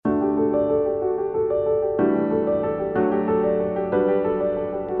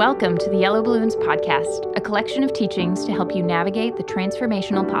Welcome to the Yellow Balloons Podcast, a collection of teachings to help you navigate the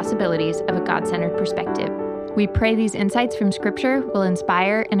transformational possibilities of a God-centered perspective. We pray these insights from Scripture will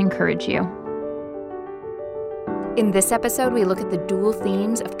inspire and encourage you. In this episode, we look at the dual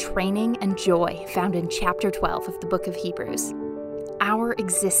themes of training and joy found in chapter 12 of the book of Hebrews. Our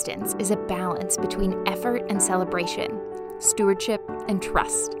existence is a balance between effort and celebration, stewardship and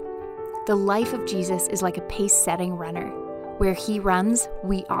trust. The life of Jesus is like a pace-setting runner. Where he runs,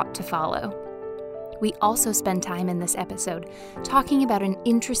 we ought to follow. We also spend time in this episode talking about an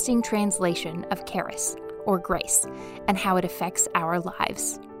interesting translation of charis, or grace, and how it affects our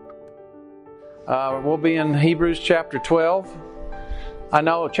lives. We'll be in Hebrews chapter 12. I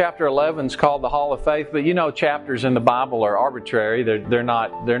know chapter 11 is called the Hall of Faith, but you know chapters in the Bible are arbitrary. They're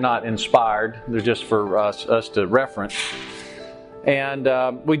not inspired. They're just for us to reference.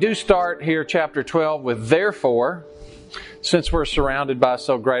 And we do start here chapter 12 with therefore, since we're surrounded by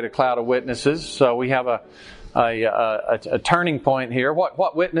so great a cloud of witnesses. So we have a turning point here.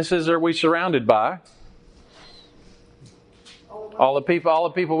 What witnesses are we surrounded by? All the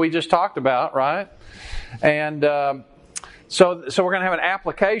people we just talked about, right? And so we're going to have an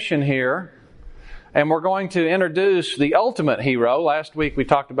application here, and we're going to introduce the ultimate hero. Last week we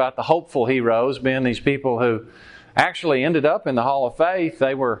talked about the hopeful heroes, being these people who actually ended up in the Hall of Faith.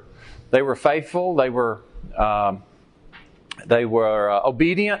 They were faithful. They were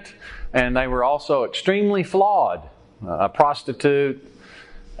obedient, and they were also extremely flawed. A prostitute,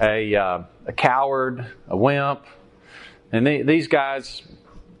 a coward, a wimp. And these guys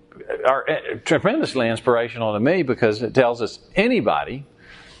are tremendously inspirational to me because it tells us anybody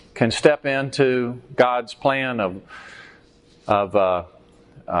can step into God's plan of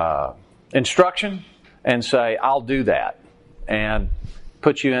instruction and say, I'll do that, and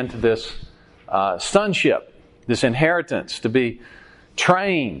put you into this sonship, this inheritance, to be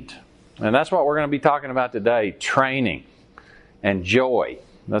trained. And that's what we're going to be talking about today, training and joy.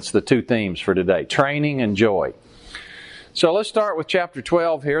 That's the two themes for today, training and joy. So let's start with chapter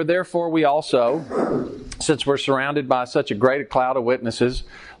 12 here. Therefore we also, since we're surrounded by such a great cloud of witnesses,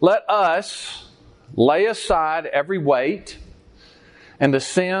 let us lay aside every weight and the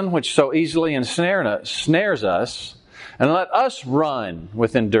sin which so easily ensnares us, and let us run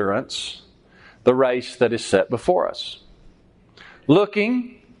with endurance the race that is set before us,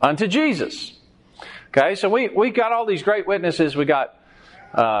 looking unto Jesus. Okay, so we got all these great witnesses. We got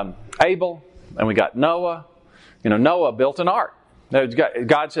Abel, and we got Noah. You know, Noah built an ark.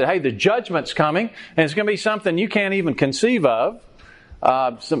 God said, hey, the judgment's coming, and it's going to be something you can't even conceive of.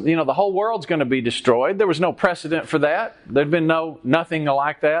 The whole world's going to be destroyed. There was no precedent for that. There'd been nothing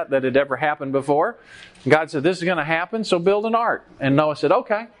like that had ever happened before. God said, this is going to happen, so build an ark. And Noah said,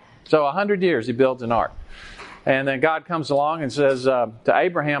 okay. So 100 years he builds an ark. And then God comes along and says to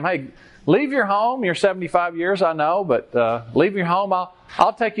Abraham, hey, leave your home. You're 75 years, I know, but leave your home.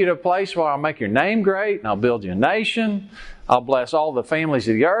 I'll take you to a place where I'll make your name great, and I'll build you a nation. I'll bless all the families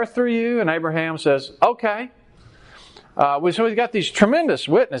of the earth through you. And Abraham says, okay. So we've got these tremendous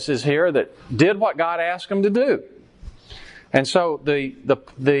witnesses here that did what God asked them to do. And so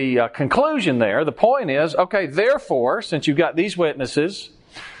the conclusion there, the point is, okay, therefore, since you've got these witnesses,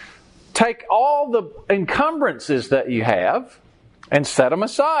 take all the encumbrances that you have and set them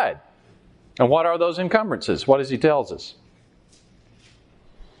aside. And what are those encumbrances? What does he tells us?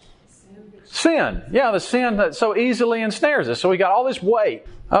 Sin. Yeah, the sin that so easily ensnares us. So we got all this weight.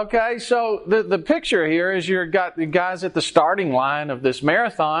 Okay, so the picture here is you've got the guys at the starting line of this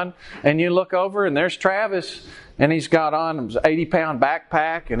marathon, and you look over and there's Travis, and he's got on an 80-pound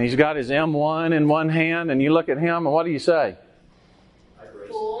backpack, and he's got his M1 in one hand, and you look at him, and what do you say?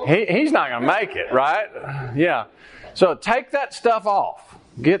 He's not going to make it, right? Yeah. So take that stuff off.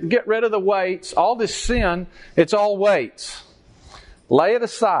 Get rid of the weights. All this sin, it's all weights. Lay it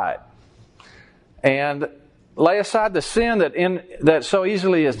aside. And lay aside the sin that so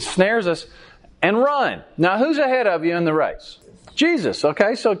easily ensnares us, and run. Now, who's ahead of you in the race? Jesus.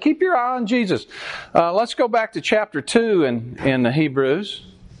 Okay, so keep your eye on Jesus. Let's go back to chapter 2 in the Hebrews.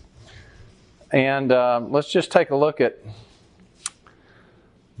 And let's just take a look at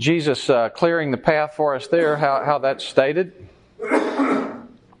Jesus clearing the path for us there, how that's stated.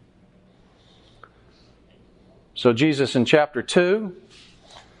 So Jesus in chapter 2,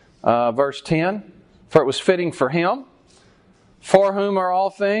 verse 10, for it was fitting for Him, for whom are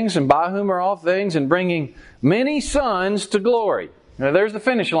all things, and by whom are all things, and bringing many sons to glory. Now there's the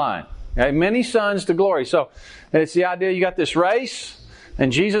finish line. Okay? Many sons to glory. So it's the idea you got this race,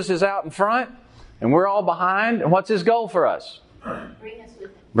 and Jesus is out in front, and we're all behind. And what's His goal for us?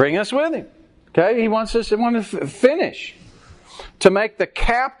 Bring us with Him. Okay, He wants us to finish. to make the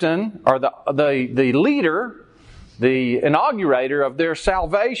captain or the leader, the inaugurator of their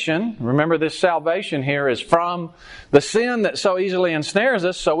salvation. Remember, this salvation here is from the sin that so easily ensnares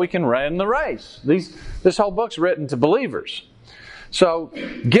us so we can run the race. This whole book's written to believers. So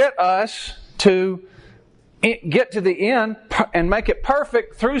get us to get to the end and make it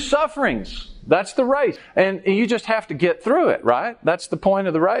perfect through sufferings. That's the race. And you just have to get through it, right? That's the point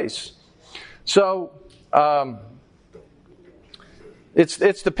of the race. So it's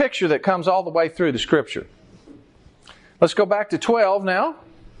the picture that comes all the way through the Scripture. Let's go back to 12 now.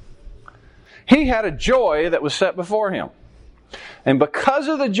 He had a joy that was set before him. And because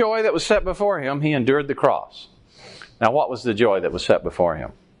of the joy that was set before him, he endured the cross. Now, what was the joy that was set before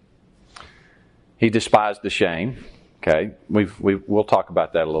him? He despised the shame. Okay, we'll talk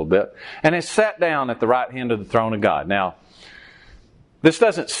about that a little bit. And is sat down at the right hand of the throne of God. Now, this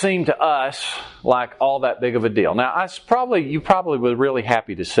doesn't seem to us like all that big of a deal. Now, you probably were really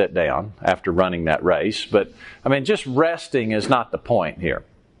happy to sit down after running that race, but I mean, just resting is not the point here.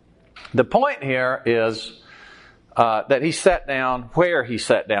 The point here is that he sat down where he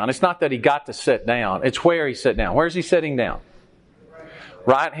sat down. It's not that he got to sit down, it's where he sat down. Where's he sitting down?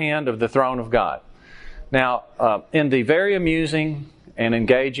 Right hand of the throne of God. Now, in the very amusing and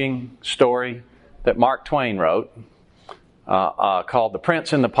engaging story that Mark Twain wrote, called The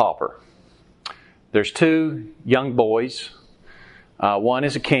Prince and the Pauper, there's two young boys. One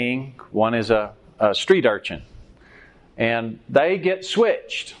is a king, one is a street urchin. And they get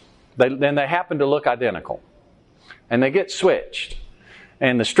switched. Then they happen to look identical. And they get switched.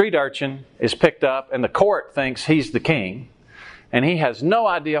 And the street urchin is picked up, and the court thinks he's the king. And he has no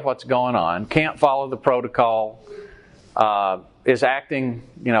idea what's going on, can't follow the protocol, is acting,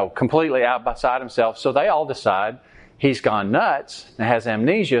 completely outside himself. So they all decide he's gone nuts and has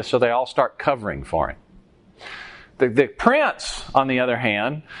amnesia, so they all start covering for him. The prince, on the other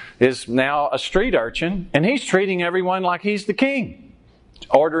hand, is now a street urchin, and he's treating everyone like he's the king,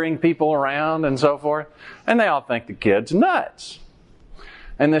 ordering people around and so forth. And they all think the kid's nuts.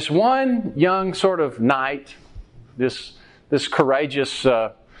 And this one young sort of knight, this courageous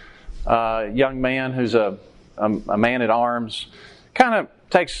young man who's a man at arms, kind of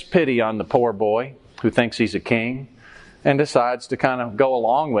takes pity on the poor boy who thinks he's a king and decides to kind of go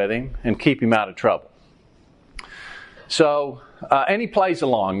along with him and keep him out of trouble. So, and he plays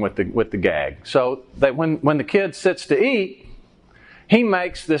along with the gag. So that when the kid sits to eat, he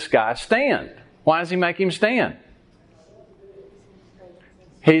makes this guy stand. Why does he make him stand?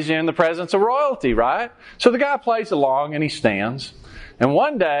 He's in the presence of royalty, right? So the guy plays along and he stands. And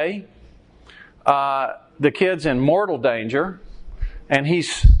one day, the kid's in mortal danger, and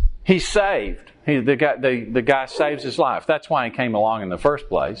he's saved. The guy saves his life. That's why he came along in the first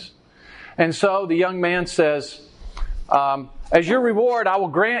place. And so the young man says, as your reward, I will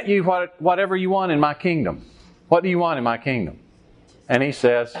grant you whatever you want in my kingdom. What do you want in my kingdom? And he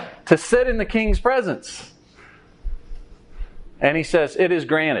says, to sit in the king's presence. And he says, it is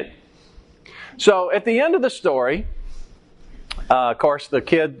granted. So at the end of the story, of course, the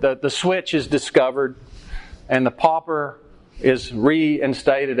kid, the switch is discovered, and the pauper is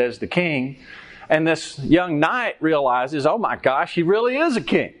reinstated as the king. And this young knight realizes, oh my gosh, he really is a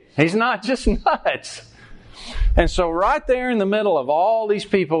king. He's not just nuts. And so right there in the middle of all these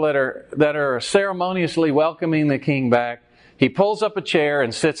people that are ceremoniously welcoming the king back, he pulls up a chair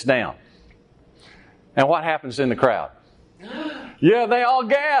and sits down. And what happens in the crowd? Yeah, they all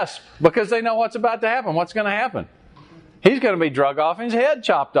gasp because they know what's about to happen. What's going to happen? He's going to be drug off and his head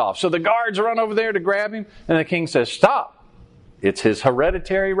chopped off. So the guards run over there to grab him, and the king says, stop. It's his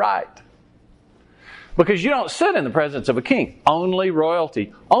hereditary right. Because you don't sit in the presence of a king. Only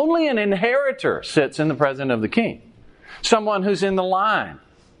royalty. Only an inheritor sits in the presence of the king. Someone who's in the line.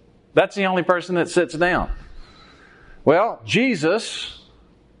 That's the only person that sits down. Well, Jesus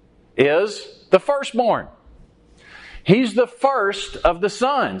is the firstborn. He's the first of the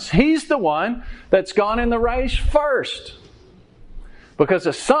sons. He's the one that's gone in the race first. Because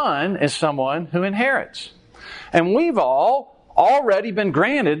a son is someone who inherits. And we've all already been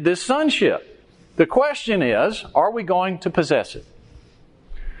granted this sonship. The question is, are we going to possess it?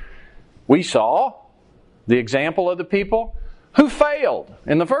 We saw the example of the people who failed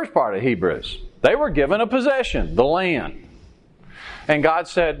in the first part of Hebrews. They were given a possession, the land. And God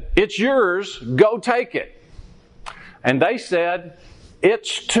said, it's yours, go take it. And they said,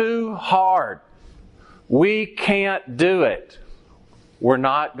 it's too hard. We can't do it. We're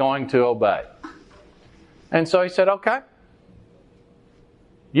not going to obey. And so he said, okay.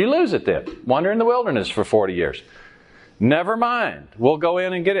 You lose it then. Wander in the wilderness for 40 years. Never mind. We'll go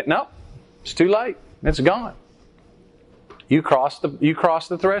in and get it. No, it's too late. It's gone. you cross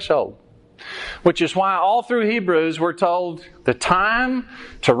the threshold. Which is why all through Hebrews we're told the time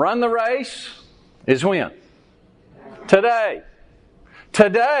to run the race is when? Today.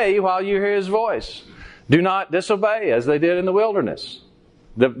 Today, while you hear His voice. Do not disobey as they did in the wilderness.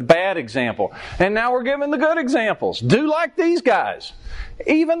 The bad example. And now we're given the good examples. Do like these guys.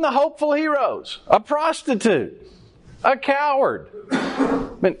 Even the hopeful heroes. A prostitute. A coward.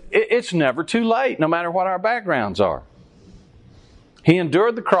 But it's never too late, no matter what our backgrounds are. He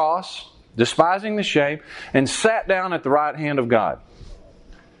endured the cross, despising the shame, and sat down at the right hand of God.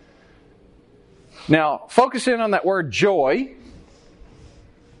 Now, focus in on that word joy.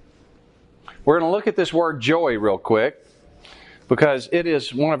 We're going to look at this word joy real quick, because it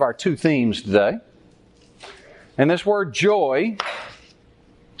is one of our two themes today. And this word joy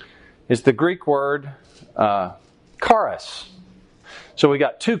is the Greek word charis. So we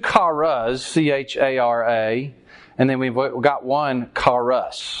got two charas, C-H-A-R-A, and then we've got one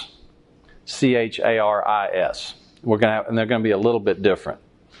charis, C-H-A-R-I-S. And they're going to be a little bit different.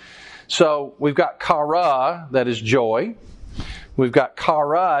 So we've got chara, that is joy. We've got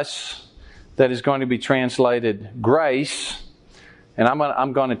charis, that is going to be translated grace. And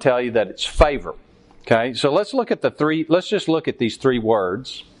I'm going to tell you that it's favor. Okay, so let's just look at these three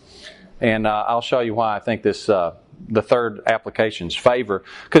words. And I'll show you why I think this the third application is favor.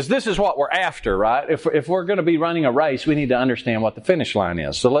 Because this is what we're after, right? If we're going to be running a race, we need to understand what the finish line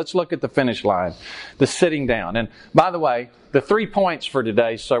is. So let's look at the finish line, the sitting down. And by the way, the 3 points for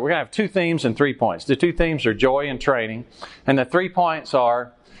today, so we're going to have 2 themes and 3 points. The 2 themes are joy and training. And the 3 points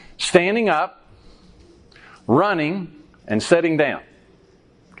are standing up, running, and sitting down.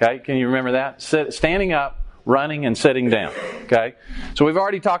 Okay, can you remember that? Standing up, running, and sitting down. Okay, so we've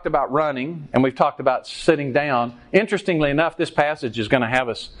already talked about running, and we've talked about sitting down. Interestingly enough, this passage is going to have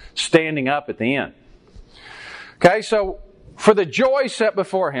us standing up at the end. Okay, so for the joy set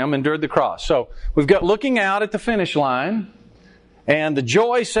before Him, endured the cross. So we've got looking out at the finish line, and the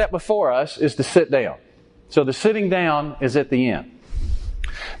joy set before us is to sit down. So the sitting down is at the end.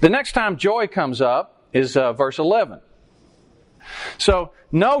 The next time joy comes up is verse 11. So,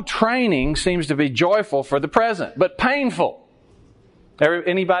 no training seems to be joyful for the present, but painful.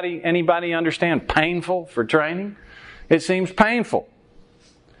 Anybody understand painful for training? It seems painful.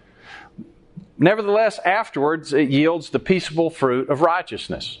 Nevertheless, afterwards, it yields the peaceable fruit of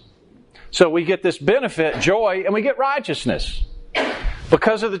righteousness. So we get this benefit, joy, and we get righteousness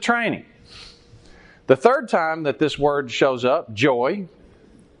because of the training. The third time that this word shows up, joy,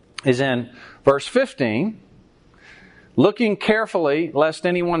 is in verse 15. Looking carefully, lest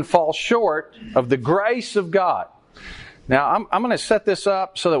anyone fall short of the grace of God. Now, I'm going to set this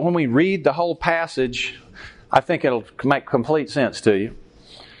up so that when we read the whole passage, I think it'll make complete sense to you.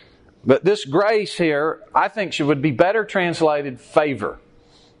 But this grace here, I think would be better translated favor.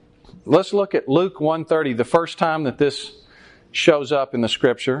 Let's look at Luke 1:30, the first time that this shows up in the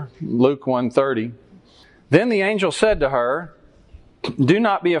Scripture. Luke 1:30. Then the angel said to her, "Do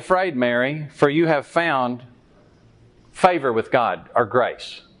not be afraid, Mary, for you have found favor with God," or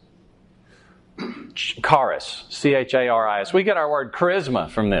grace. Charis, C-H-A-R-I-S. We get our word charisma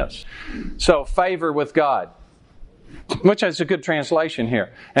from this. So, favor with God, which is a good translation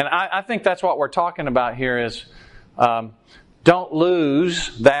here. And I think that's what we're talking about here is don't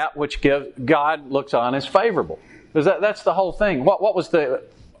lose that which God looks on as favorable. Because that's the whole thing. What was the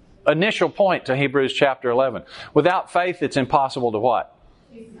initial point to Hebrews chapter 11? Without faith, it's impossible to what?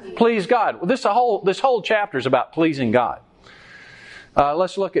 Please God. This whole chapter is about pleasing God.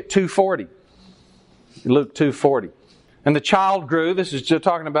 Let's look at 2:40. Luke 2:40. And the child grew, this is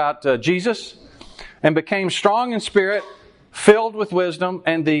talking about Jesus, and became strong in spirit, filled with wisdom,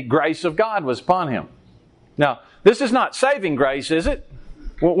 and the grace of God was upon him. Now, this is not saving grace, is it?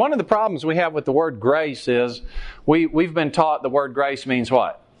 Well, one of the problems we have with the word grace is we've been taught the word grace means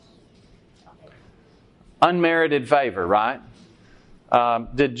what? Unmerited favor, right?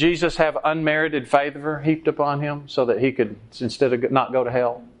 Did Jesus have unmerited favor heaped upon Him so that He could, instead of not go to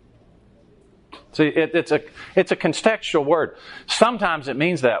hell? See, it's a contextual word. Sometimes it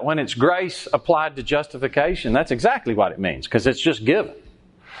means that. When it's grace applied to justification, that's exactly what it means, because it's just given.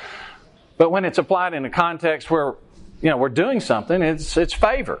 But when it's applied in a context where we're doing something, it's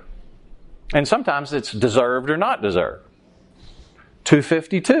favor. And sometimes it's deserved or not deserved.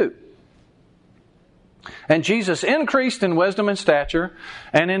 2:52. And Jesus increased in wisdom and stature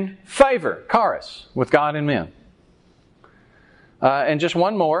and in favor, charis, with God and men. And just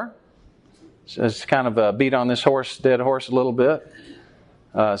one more. It's kind of a beat on this dead horse a little bit.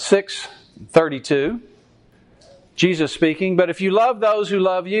 6:32. Jesus speaking, but if you love those who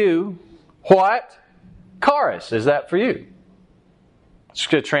love you, what? Charis is that for you. It's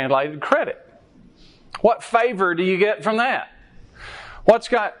translated credit. What favor do you get from that?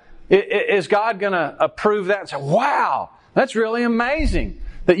 Is God going to approve that and say, wow, that's really amazing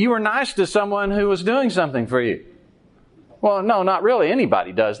that you were nice to someone who was doing something for you? Well, no, not really.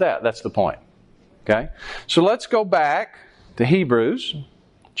 Anybody does that. That's the point. Okay? So let's go back to Hebrews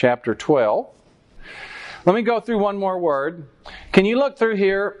chapter 12. Let me go through one more word. Can you look through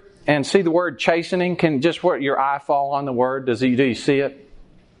here and see the word chastening? Can just what your eye fall on the word? Do you see it?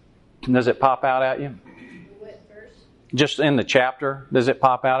 Does it pop out at you? What verse? Just in the chapter, does it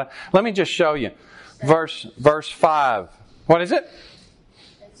pop out? Let me just show you. Verse 5. What is it?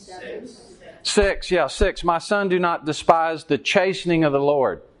 6. My son, do not despise the chastening of the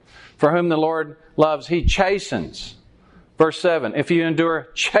Lord. For whom the Lord loves, He chastens. Verse 7. If you endure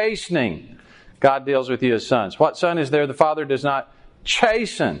chastening, God deals with you as sons. What son is there the Father does not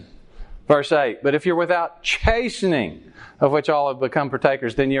chasten? Verse 8. But if you're without chastening, of which all have become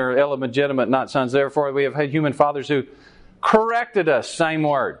partakers, then you're illegitimate, not sons. Therefore we have had human fathers who corrected us. Same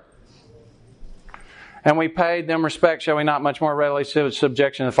word. And we paid them respect, shall we not much more readily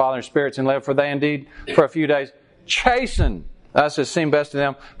subjection to the Father and spirits and live? For they indeed for a few days chasten us as seemed best to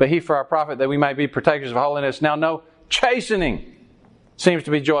them, but He for our profit, that we may be partakers of holiness. Now no chastening seems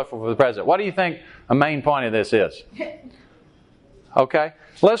to be joyful for the present. What do you think a main point of this is? Okay.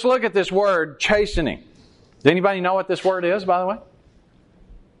 Let's look at this word chastening. Does anybody know what this word is, by the way?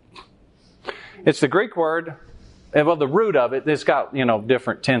 It's the Greek word. Well, the root of it, it's got,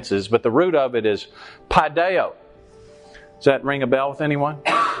 different tenses, but the root of it is paideo. Does that ring a bell with anyone?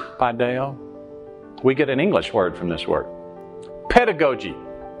 Paideo. We get an English word from this word. Pedagogy.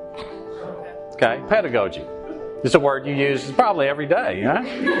 Okay, pedagogy. It's a word you use probably every day, huh?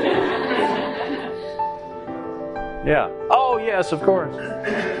 Yeah. Oh, yes, of course.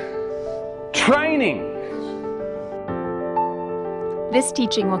 Training. This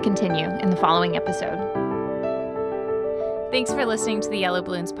teaching will continue in the following episode. Thanks for listening to the Yellow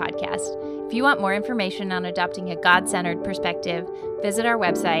Balloons podcast. If you want more information on adopting a God-centered perspective, visit our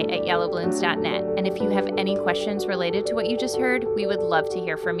website at yellowballoons.net. And if you have any questions related to what you just heard, we would love to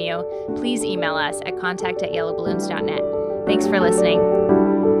hear from you. Please email us at contact@yellowballoons.net. Thanks for listening.